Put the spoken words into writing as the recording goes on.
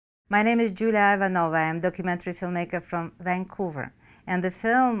My name is Julia Ivanova. I'm a documentary filmmaker from Vancouver. And the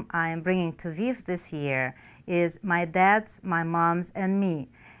film I am bringing to VIFF this year is My Dad's, My Mom's, and Me.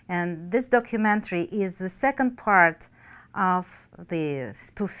 And this documentary is the second part of the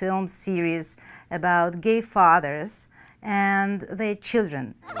two-film series about gay fathers and their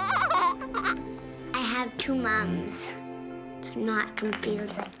children. I have two moms. It's not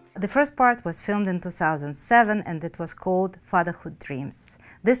confusing. The first part was filmed in 2007 and it was called Fatherhood Dreams.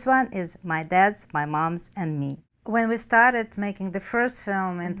 This one is My Dad's, My Mom's, and Me. When we started making the first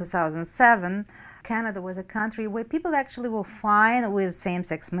film in 2007, Canada was a country where people actually were fine with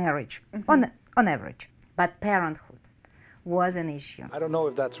same-sex marriage, on average. But parenthood was an issue. I don't know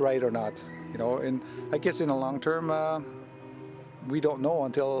if that's right or not. You know, and I guess in the long term, we don't know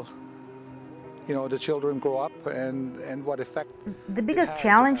until, you know, the children grow up and what effect. The biggest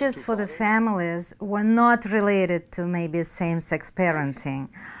challenges for the families were not related to maybe same-sex parenting.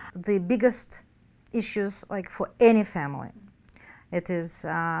 The biggest issues, like for any family, it is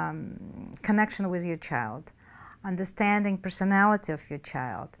connection with your child, understanding personality of your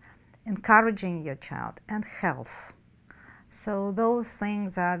child, encouraging your child, and health. So those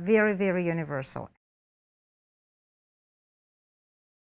things are very, very universal.